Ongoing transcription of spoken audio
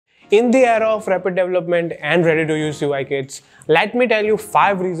In the era of rapid development and ready-to-use UI kits, let me tell you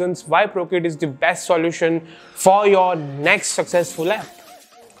 5 reasons why ProKit is the best solution for your next successful app.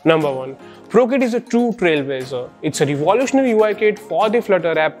 Number 1. ProKit is a true trailblazer. It's a revolutionary UI kit for the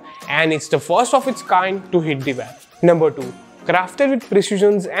Flutter app and it's the first of its kind to hit the web. Number 2. Crafted with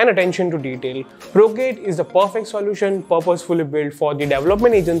precision and attention to detail, ProKit is the perfect solution purposefully built for the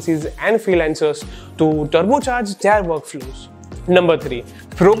development agencies and freelancers to turbocharge their workflows. Number 3.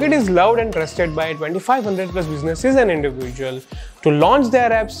 ProKit is loved and trusted by 2,500 plus businesses and individuals to launch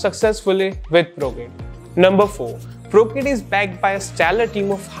their apps successfully with ProKit. Number 4. ProKit is backed by a stellar team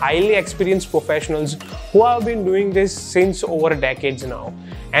of highly experienced professionals who have been doing this since over decades now,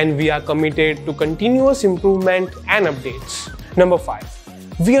 and we are committed to continuous improvement and updates. Number 5.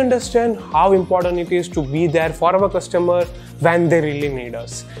 We understand how important it is to be there for our customer when they really need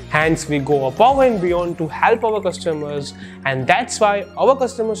us. Hence, we go above and beyond to help our customers, and that's why our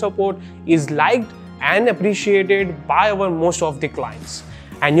customer support is liked and appreciated by our most of the clients.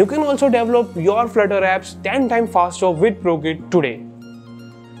 And you can also develop your Flutter apps 10 times faster with ProKit today.